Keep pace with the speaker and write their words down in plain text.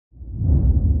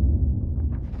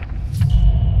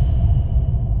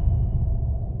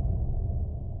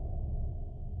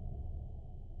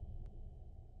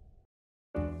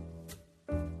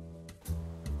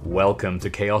Welcome to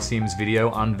Chaosium's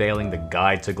video unveiling the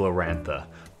Guide to Glorantha.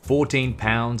 14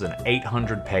 pounds and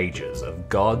 800 pages of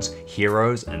gods,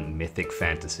 heroes, and mythic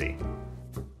fantasy.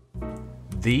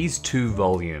 These 2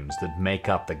 volumes that make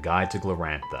up the Guide to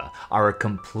Glorantha are a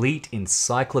complete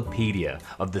encyclopedia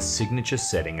of the signature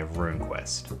setting of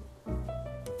RuneQuest.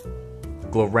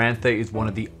 Glorantha is one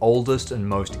of the oldest and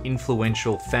most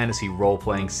influential fantasy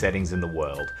role-playing settings in the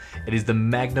world. It is the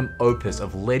magnum opus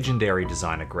of legendary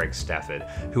designer Greg Stafford,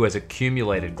 who has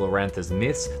accumulated Glorantha's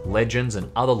myths, legends,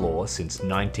 and other lore since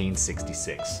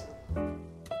 1966.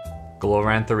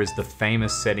 Glorantha is the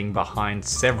famous setting behind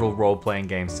several role-playing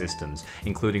game systems,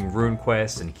 including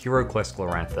RuneQuest and HeroQuest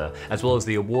Glorantha, as well as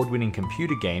the award-winning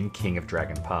computer game King of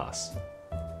Dragon Pass.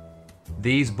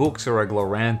 These books are a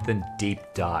Gloranthan deep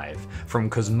dive, from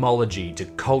cosmology to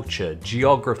culture,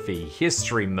 geography,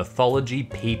 history, mythology,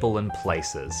 people, and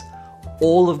places.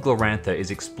 All of Glorantha is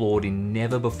explored in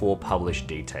never-before-published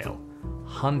detail.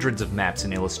 Hundreds of maps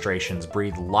and illustrations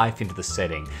breathe life into the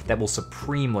setting that will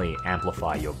supremely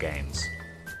amplify your games.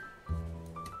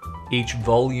 Each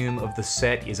volume of the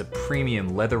set is a premium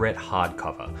leatherette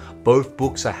hardcover. Both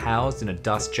books are housed in a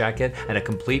dust jacket and are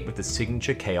complete with the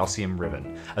signature Chaosium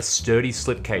ribbon. A sturdy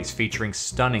slipcase featuring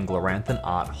stunning Gloranthan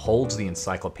art holds the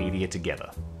encyclopedia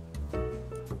together.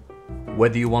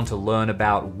 Whether you want to learn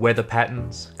about weather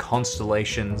patterns,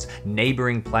 constellations,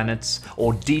 neighboring planets,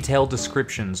 or detailed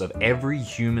descriptions of every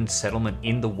human settlement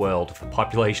in the world with a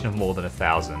population of more than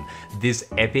 1,000, this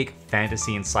epic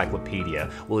fantasy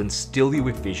encyclopedia will instill you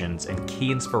with visions and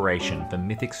key inspiration for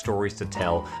mythic stories to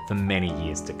tell for many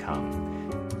years to come.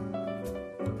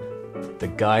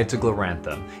 The Guide to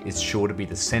Glorantha is sure to be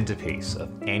the centerpiece of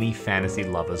any fantasy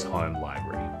lover's home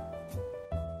library.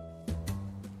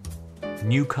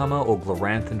 Newcomer or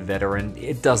Gloranthan veteran,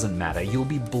 it doesn't matter. You'll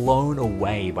be blown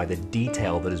away by the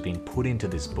detail that has been put into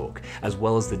this book, as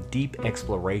well as the deep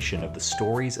exploration of the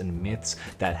stories and myths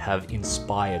that have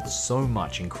inspired so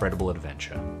much incredible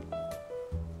adventure.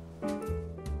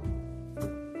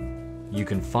 You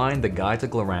can find the Guide to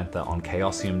Glorantha on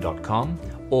chaosium.com,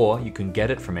 or you can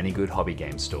get it from any good hobby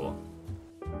game store.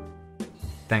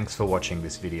 Thanks for watching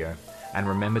this video, and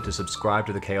remember to subscribe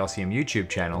to the Chaosium YouTube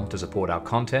channel to support our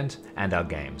content and our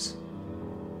games.